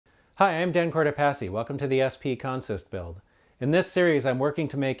Hi, I'm Dan Cortopassi. Welcome to the SP Consist build. In this series, I'm working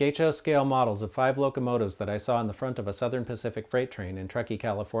to make HO scale models of 5 locomotives that I saw in the front of a Southern Pacific freight train in Truckee,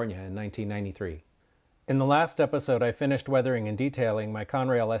 California in 1993. In the last episode, I finished weathering and detailing my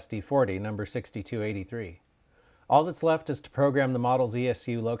Conrail SD40 number 6283. All that's left is to program the model's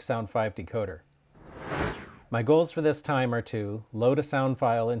ESU LokSound 5 decoder. My goals for this time are to load a sound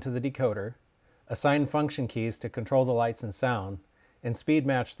file into the decoder, assign function keys to control the lights and sound, and speed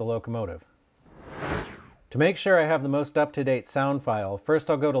match the locomotive. To make sure I have the most up-to-date sound file, first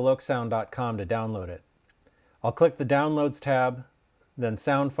I'll go to LokSound.com to download it. I'll click the Downloads tab, then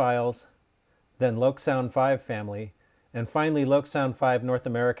Sound Files, then LokSound 5 family, and finally LokSound 5 North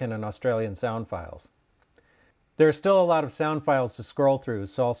American and Australian sound files. There are still a lot of sound files to scroll through,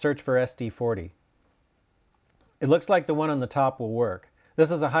 so I'll search for SD40. It looks like the one on the top will work.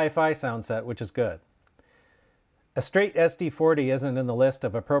 This is a hi-fi sound set, which is good. A straight SD40 isn't in the list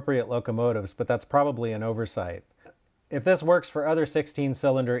of appropriate locomotives, but that's probably an oversight. If this works for other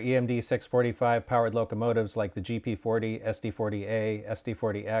 16-cylinder EMD 645 powered locomotives like the GP40, SD40A,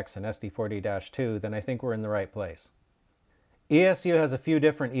 SD40X, and SD40-2, then I think we're in the right place. ESU has a few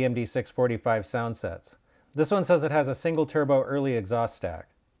different EMD 645 sound sets. This one says it has a single turbo early exhaust stack.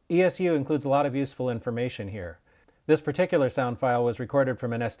 ESU includes a lot of useful information here. This particular sound file was recorded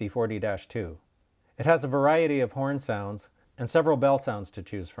from an SD40-2. It has a variety of horn sounds and several bell sounds to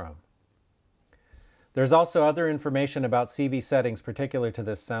choose from. There's also other information about CV settings particular to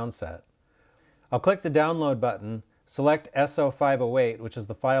this sound set. I'll click the Download button, select SO508, which is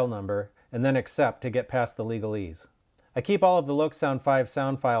the file number, and then Accept to get past the legalese. I keep all of the LokSound 5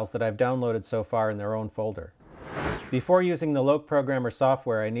 sound files that I've downloaded so far in their own folder. Before using the LokProgrammer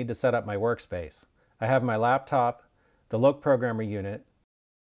software, I need to set up my workspace. I have my laptop, the LokProgrammer unit,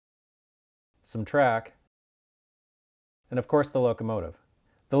 some track, and of course the locomotive.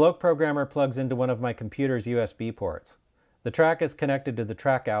 The LokProgrammer plugs into one of my computer's USB ports. The track is connected to the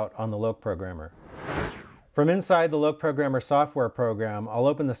track out on the LokProgrammer. From inside the LokProgrammer software program, I'll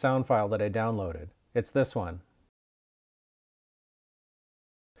open the sound file that I downloaded. It's this one.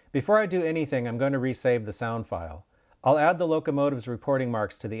 Before I do anything, I'm going to resave the sound file. I'll add the locomotive's reporting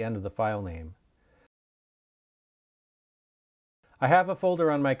marks to the end of the file name. I have a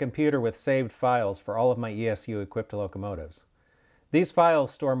folder on my computer with saved files for all of my ESU-equipped locomotives. These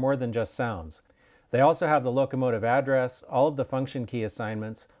files store more than just sounds. They also have the locomotive address, all of the function key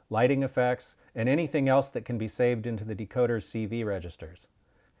assignments, lighting effects, and anything else that can be saved into the decoder's CV registers.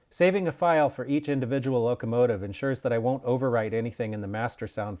 Saving a file for each individual locomotive ensures that I won't overwrite anything in the master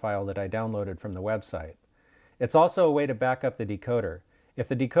sound file that I downloaded from the website. It's also a way to back up the decoder. If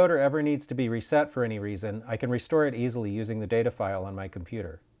the decoder ever needs to be reset for any reason, I can restore it easily using the data file on my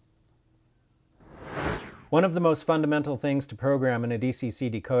computer. One of the most fundamental things to program in a DCC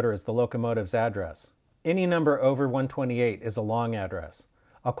decoder is the locomotive's address. Any number over 128 is a long address.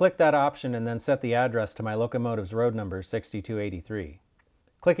 I'll click that option and then set the address to my locomotive's road number 6283.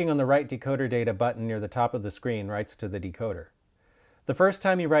 Clicking on the Write Decoder Data button near the top of the screen writes to the decoder. The first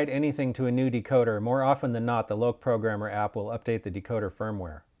time you write anything to a new decoder, more often than not, the LokProgrammer app will update the decoder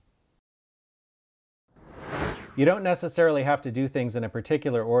firmware. You don't necessarily have to do things in a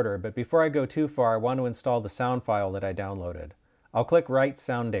particular order, but before I go too far, I want to install the sound file that I downloaded. I'll click Write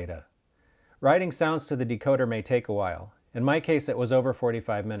Sound Data. Writing sounds to the decoder may take a while. In my case, it was over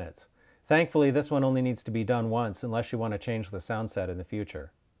 45 minutes. Thankfully, this one only needs to be done once unless you want to change the sound set in the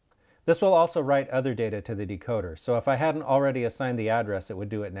future. This will also write other data to the decoder, so if I hadn't already assigned the address, it would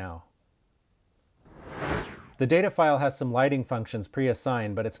do it now. The data file has some lighting functions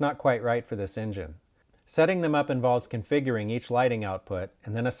pre-assigned, but it's not quite right for this engine. Setting them up involves configuring each lighting output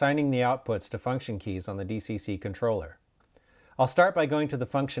and then assigning the outputs to function keys on the DCC controller. I'll start by going to the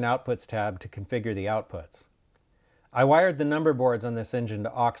Function Outputs tab to configure the outputs. I wired the number boards on this engine to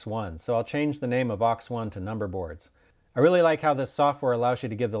aux1, so I'll change the name of aux1 to number boards. I really like how this software allows you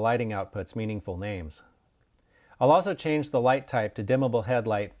to give the lighting outputs meaningful names. I'll also change the light type to dimmable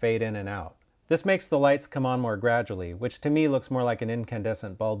headlight fade in and out. This makes the lights come on more gradually, which to me looks more like an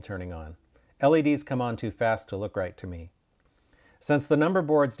incandescent bulb turning on. LEDs come on too fast to look right to me. Since the number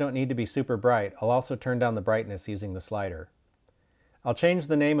boards don't need to be super bright, I'll also turn down the brightness using the slider. I'll change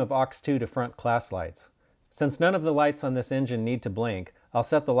the name of aux2 to front class lights. Since none of the lights on this engine need to blink, I'll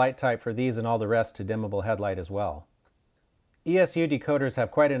set the light type for these and all the rest to dimmable headlight as well. ESU decoders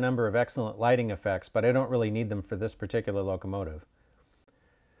have quite a number of excellent lighting effects, but I don't really need them for this particular locomotive.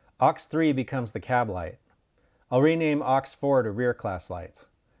 aux3 becomes the cab light. I'll rename aux4 to rear class lights.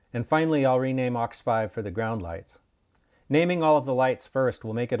 And finally, I'll rename aux5 for the ground lights. Naming all of the lights first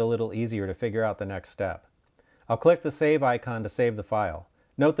will make it a little easier to figure out the next step. I'll click the Save icon to save the file.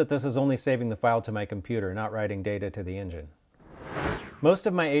 Note that this is only saving the file to my computer, not writing data to the engine. Most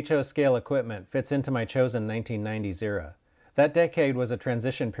of my HO scale equipment fits into my chosen 1990s era. That decade was a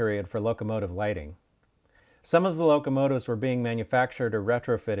transition period for locomotive lighting. Some of the locomotives were being manufactured or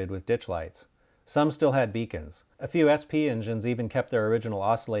retrofitted with ditch lights. Some still had beacons. A few SP engines even kept their original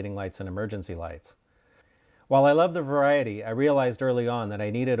oscillating lights and emergency lights. While I love the variety, I realized early on that I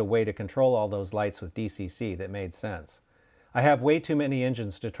needed a way to control all those lights with DCC that made sense. I have way too many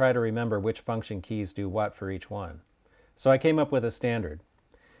engines to try to remember which function keys do what for each one. So I came up with a standard.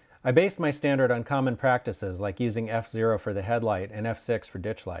 I based my standard on common practices like using F0 for the headlight and F6 for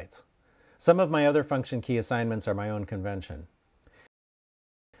ditch lights. Some of my other function key assignments are my own convention.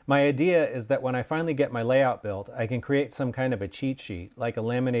 My idea is that when I finally get my layout built, I can create some kind of a cheat sheet, like a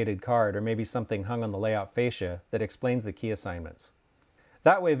laminated card or maybe something hung on the layout fascia that explains the key assignments.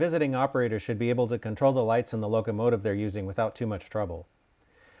 That way, visiting operators should be able to control the lights in the locomotive they're using without too much trouble.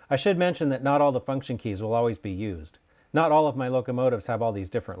 I should mention that not all the function keys will always be used. Not all of my locomotives have all these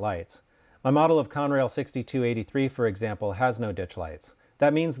different lights. My model of Conrail 6283, for example, has no ditch lights.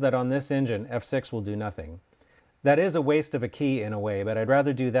 That means that on this engine, F6 will do nothing. That is a waste of a key in a way, but I'd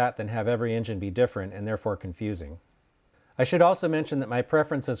rather do that than have every engine be different and therefore confusing. I should also mention that my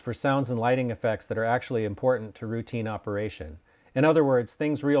preference is for sounds and lighting effects that are actually important to routine operation. In other words,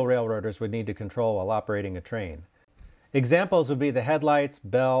 things real railroaders would need to control while operating a train. Examples would be the headlights,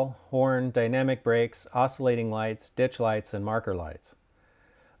 bell, horn, dynamic brakes, oscillating lights, ditch lights, and marker lights.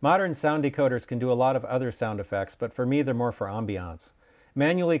 Modern sound decoders can do a lot of other sound effects, but for me they're more for ambiance.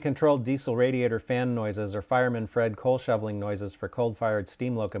 Manually controlled diesel radiator fan noises or fireman Fred coal shoveling noises for coal-fired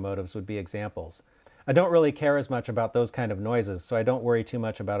steam locomotives would be examples. I don't really care as much about those kind of noises, so I don't worry too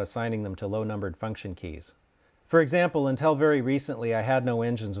much about assigning them to low-numbered function keys. For example, until very recently I had no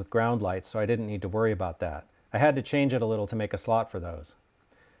engines with ground lights, so I didn't need to worry about that. I had to change it a little to make a slot for those.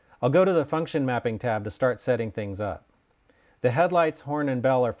 I'll go to the Function Mapping tab to start setting things up. The headlights, horn, and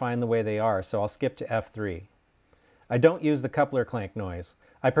bell are fine the way they are, so I'll skip to F3. I don't use the coupler clank noise.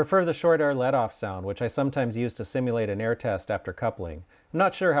 I prefer the short air let-off sound, which I sometimes use to simulate an air test after coupling. I'm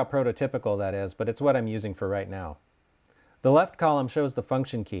not sure how prototypical that is, but it's what I'm using for right now. The left column shows the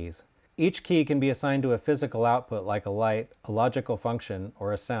function keys. Each key can be assigned to a physical output like a light, a logical function,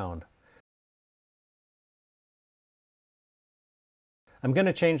 or a sound. I'm going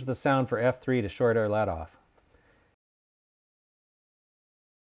to change the sound for F3 to short air let-off.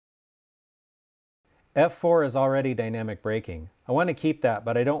 F4 is already dynamic braking. I want to keep that,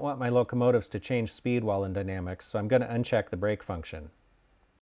 but I don't want my locomotives to change speed while in dynamics, so I'm going to uncheck the brake function.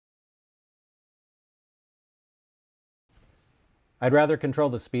 I'd rather control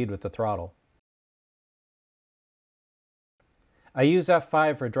the speed with the throttle. I use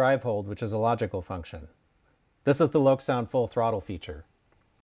F5 for drive hold, which is a logical function. This is the LokSound full throttle feature.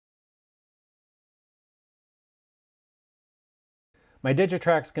 My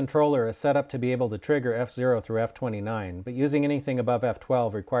Digitrax controller is set up to be able to trigger F0 through F29, but using anything above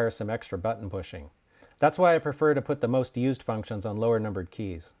F12 requires some extra button pushing. That's why I prefer to put the most used functions on lower numbered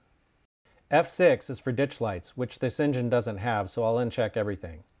keys. F6 is for ditch lights, which this engine doesn't have, so I'll uncheck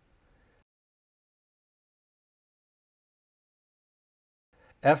everything.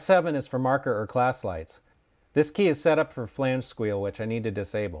 F7 is for marker or class lights. This key is set up for flange squeal, which I need to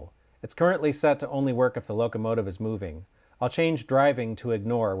disable. It's currently set to only work if the locomotive is moving. I'll change driving to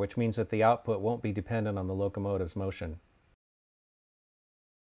ignore, which means that the output won't be dependent on the locomotive's motion.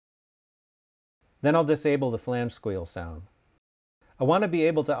 Then I'll disable the flange squeal sound. I want to be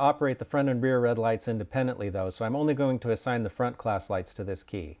able to operate the front and rear red lights independently though, so I'm only going to assign the front class lights to this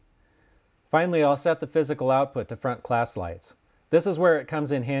key. Finally, I'll set the physical output to front class lights. This is where it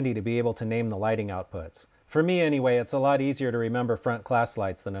comes in handy to be able to name the lighting outputs. For me anyway, it's a lot easier to remember front class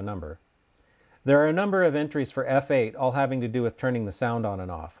lights than a number. There are a number of entries for F8, all having to do with turning the sound on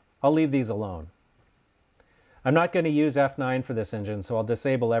and off. I'll leave these alone. I'm not going to use F9 for this engine, so I'll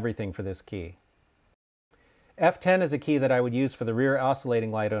disable everything for this key. F10 is a key that I would use for the rear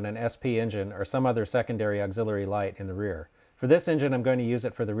oscillating light on an SP engine or some other secondary auxiliary light in the rear. For this engine, I'm going to use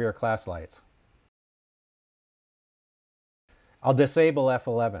it for the rear class lights. I'll disable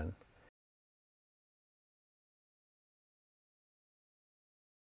F11.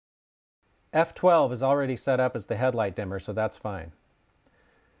 F12 is already set up as the headlight dimmer, so that's fine.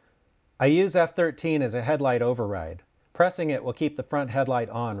 I use F13 as a headlight override. Pressing it will keep the front headlight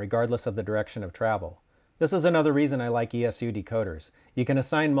on regardless of the direction of travel. This is another reason I like ESU decoders. You can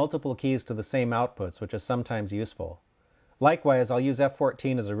assign multiple keys to the same outputs, which is sometimes useful. Likewise, I'll use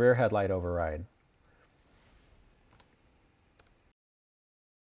F14 as a rear headlight override.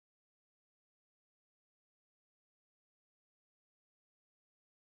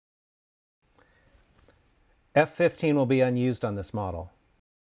 F15 will be unused on this model.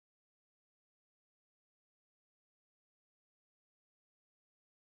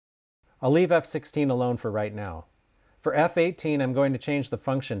 I'll leave F16 alone for right now. For F18, I'm going to change the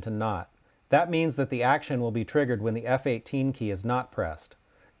function to not. That means that the action will be triggered when the F18 key is not pressed.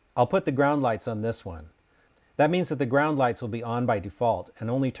 I'll put the ground lights on this one. That means that the ground lights will be on by default and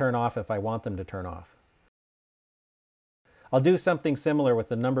only turn off if I want them to turn off. I'll do something similar with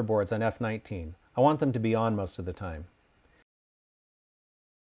the number boards on F19. I want them to be on most of the time.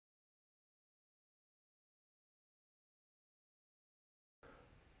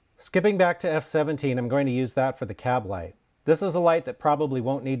 Skipping back to F17, I'm going to use that for the cab light. This is a light that probably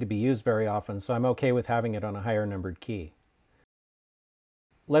won't need to be used very often, so I'm okay with having it on a higher numbered key.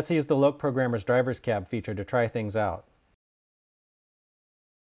 Let's use the LokProgrammer's driver's cab feature to try things out.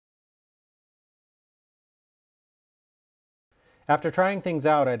 After trying things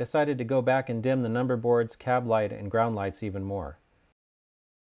out, I decided to go back and dim the number boards, cab light, and ground lights even more.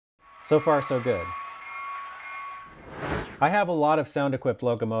 So far, so good. I have a lot of sound-equipped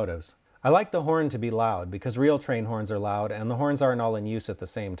locomotives. I like the horn to be loud because real train horns are loud and the horns aren't all in use at the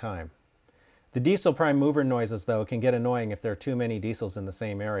same time. The diesel prime mover noises, though, can get annoying if there are too many diesels in the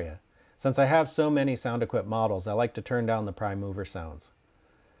same area. Since I have so many sound-equipped models, I like to turn down the prime mover sounds.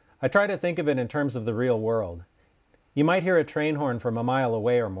 I try to think of it in terms of the real world. You might hear a train horn from a mile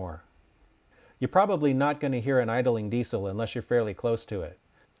away or more. You're probably not going to hear an idling diesel unless you're fairly close to it.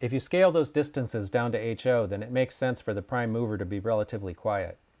 If you scale those distances down to HO, then it makes sense for the prime mover to be relatively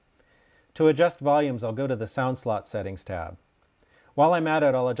quiet. To adjust volumes, I'll go to the Sound Slot Settings tab. While I'm at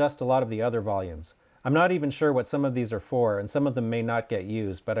it, I'll adjust a lot of the other volumes. I'm not even sure what some of these are for, and some of them may not get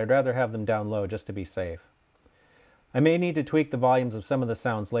used, but I'd rather have them down low just to be safe. I may need to tweak the volumes of some of the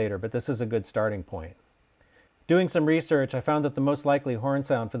sounds later, but this is a good starting point. Doing some research, I found that the most likely horn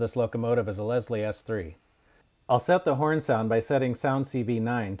sound for this locomotive is a Leslie S3. I'll set the horn sound by setting Sound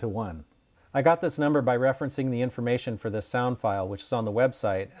CV9 to 1. I got this number by referencing the information for this sound file, which is on the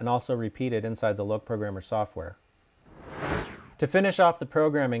website and also repeated inside the LokProgrammer software. To finish off the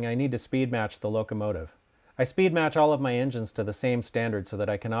programming, I need to speed match the locomotive. I speed match all of my engines to the same standard so that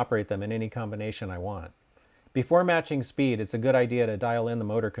I can operate them in any combination I want. Before matching speed, it's a good idea to dial in the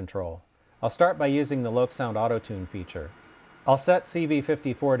motor control. I'll start by using the LokSound Auto-Tune feature. I'll set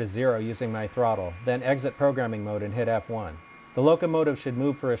CV54 to 0 using my throttle, then exit programming mode and hit F1. The locomotive should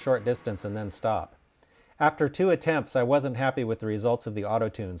move for a short distance and then stop. After 2 attempts, I wasn't happy with the results of the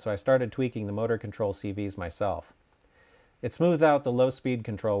auto-tune, so I started tweaking the motor control CVs myself. It smoothed out the low speed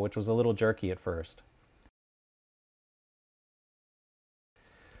control, which was a little jerky at first.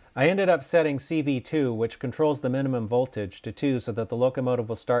 I ended up setting CV2, which controls the minimum voltage, to 2 so that the locomotive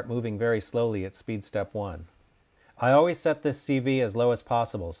will start moving very slowly at speed step 1. I always set this CV as low as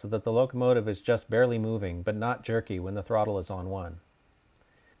possible so that the locomotive is just barely moving but not jerky when the throttle is on 1.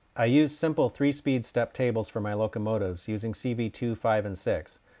 I use simple 3-speed step tables for my locomotives using CV2, 5, and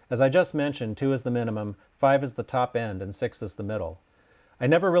 6. As I just mentioned, 2 is the minimum, 5 is the top end, and 6 is the middle. I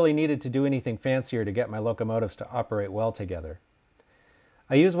never really needed to do anything fancier to get my locomotives to operate well together.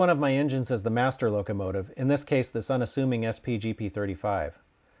 I use one of my engines as the master locomotive, in this case this unassuming SP GP35.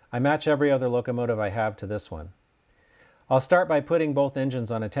 I match every other locomotive I have to this one. I'll start by putting both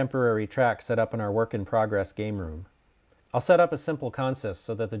engines on a temporary track set up in our work-in-progress game room. I'll set up a simple consist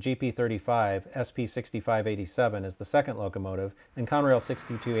so that the GP35 SP4587 is the second locomotive and Conrail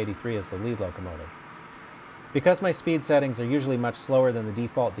 6283 is the lead locomotive. Because my speed settings are usually much slower than the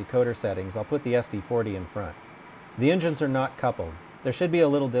default decoder settings, I'll put the SD40 in front. The engines are not coupled. There should be a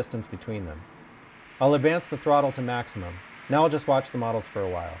little distance between them. I'll advance the throttle to maximum. Now I'll just watch the models for a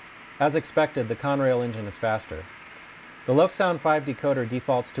while. As expected, the Conrail engine is faster. The LokSound 5 decoder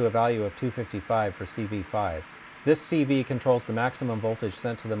defaults to a value of 255 for CV5. This CV controls the maximum voltage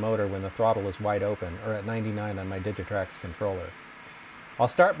sent to the motor when the throttle is wide open, or at 99 on my Digitrax controller. I'll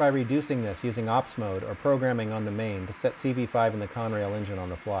start by reducing this using Ops mode or programming on the main to set CV5 and the Conrail engine on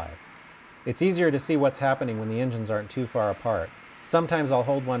the fly. It's easier to see what's happening when the engines aren't too far apart. Sometimes I'll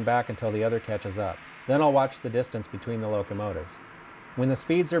hold one back until the other catches up. Then I'll watch the distance between the locomotives. When the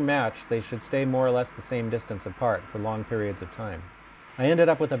speeds are matched, they should stay more or less the same distance apart for long periods of time. I ended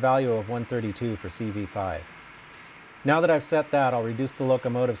up with a value of 132 for CV5. Now that I've set that, I'll reduce the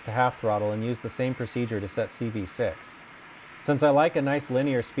locomotives to half throttle and use the same procedure to set CV6. Since I like a nice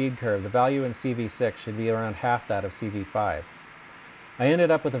linear speed curve, the value in CV6 should be around half that of CV5. I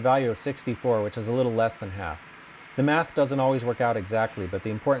ended up with a value of 64, which is a little less than half. The math doesn't always work out exactly, but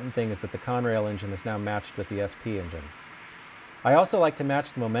the important thing is that the Conrail engine is now matched with the SP engine. I also like to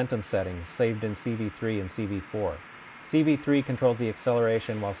match the momentum settings saved in CV3 and CV4. CV3 controls the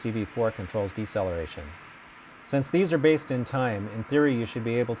acceleration while CV4 controls deceleration. Since these are based in time, in theory you should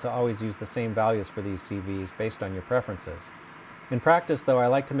be able to always use the same values for these CVs based on your preferences. In practice though, I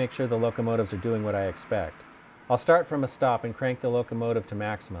like to make sure the locomotives are doing what I expect. I'll start from a stop and crank the locomotive to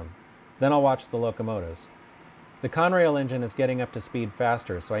maximum. Then I'll watch the locomotives. The Conrail engine is getting up to speed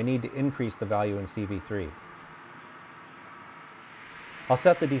faster, so I need to increase the value in CV3. I'll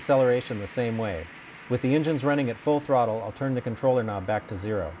set the deceleration the same way. With the engines running at full throttle, I'll turn the controller knob back to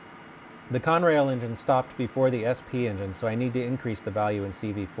 0. The Conrail engine stopped before the SP engine, so I need to increase the value in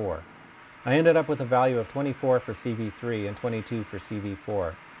CV4. I ended up with a value of 24 for CV3 and 22 for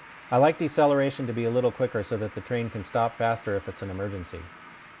CV4. I like deceleration to be a little quicker so that the train can stop faster if it's an emergency.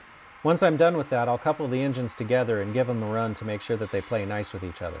 Once I'm done with that, I'll couple the engines together and give them a run to make sure that they play nice with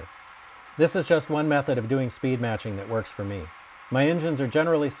each other. This is just one method of doing speed matching that works for me. My engines are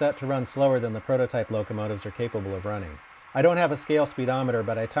generally set to run slower than the prototype locomotives are capable of running. I don't have a scale speedometer,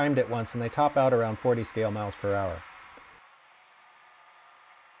 but I timed it once and they top out around 40 scale miles per hour.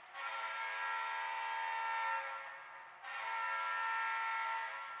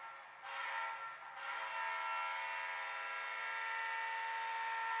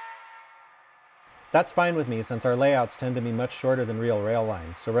 That's fine with me since our layouts tend to be much shorter than real rail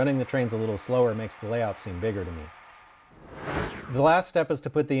lines, so running the trains a little slower makes the layout seem bigger to me. The last step is to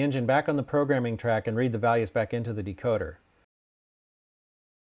put the engine back on the programming track and read the values back into the decoder.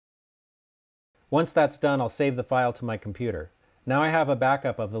 Once that's done, I'll save the file to my computer. Now I have a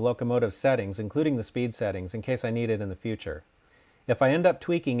backup of the locomotive settings, including the speed settings, in case I need it in the future. If I end up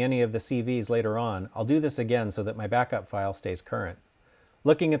tweaking any of the CVs later on, I'll do this again so that my backup file stays current.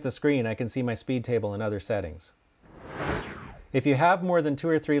 Looking at the screen, I can see my speed table and other settings. If you have more than 2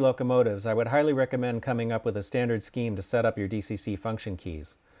 or 3 locomotives, I would highly recommend coming up with a standard scheme to set up your DCC function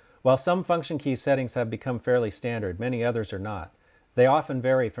keys. While some function key settings have become fairly standard, many others are not. They often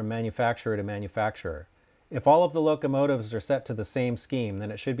vary from manufacturer to manufacturer. If all of the locomotives are set to the same scheme,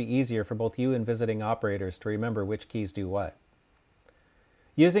 then it should be easier for both you and visiting operators to remember which keys do what.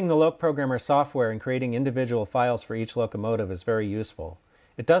 Using the LokProgrammer software and creating individual files for each locomotive is very useful.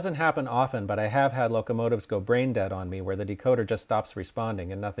 It doesn't happen often, but I have had locomotives go brain dead on me where the decoder just stops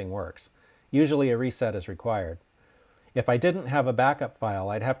responding and nothing works. Usually a reset is required. If I didn't have a backup file,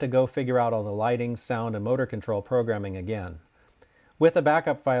 I'd have to go figure out all the lighting, sound, and motor control programming again. With a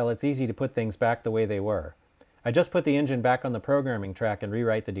backup file, it's easy to put things back the way they were. I just put the engine back on the programming track and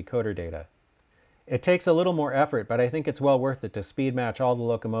rewrite the decoder data. It takes a little more effort, but I think it's well worth it to speed match all the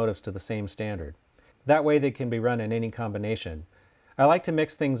locomotives to the same standard. That way they can be run in any combination. I like to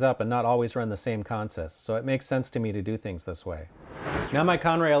mix things up and not always run the same consist, so it makes sense to me to do things this way. Now my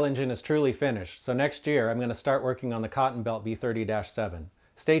Conrail engine is truly finished, so next year I'm going to start working on the Cotton Belt B30-7.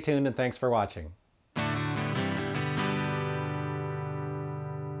 Stay tuned and thanks for watching.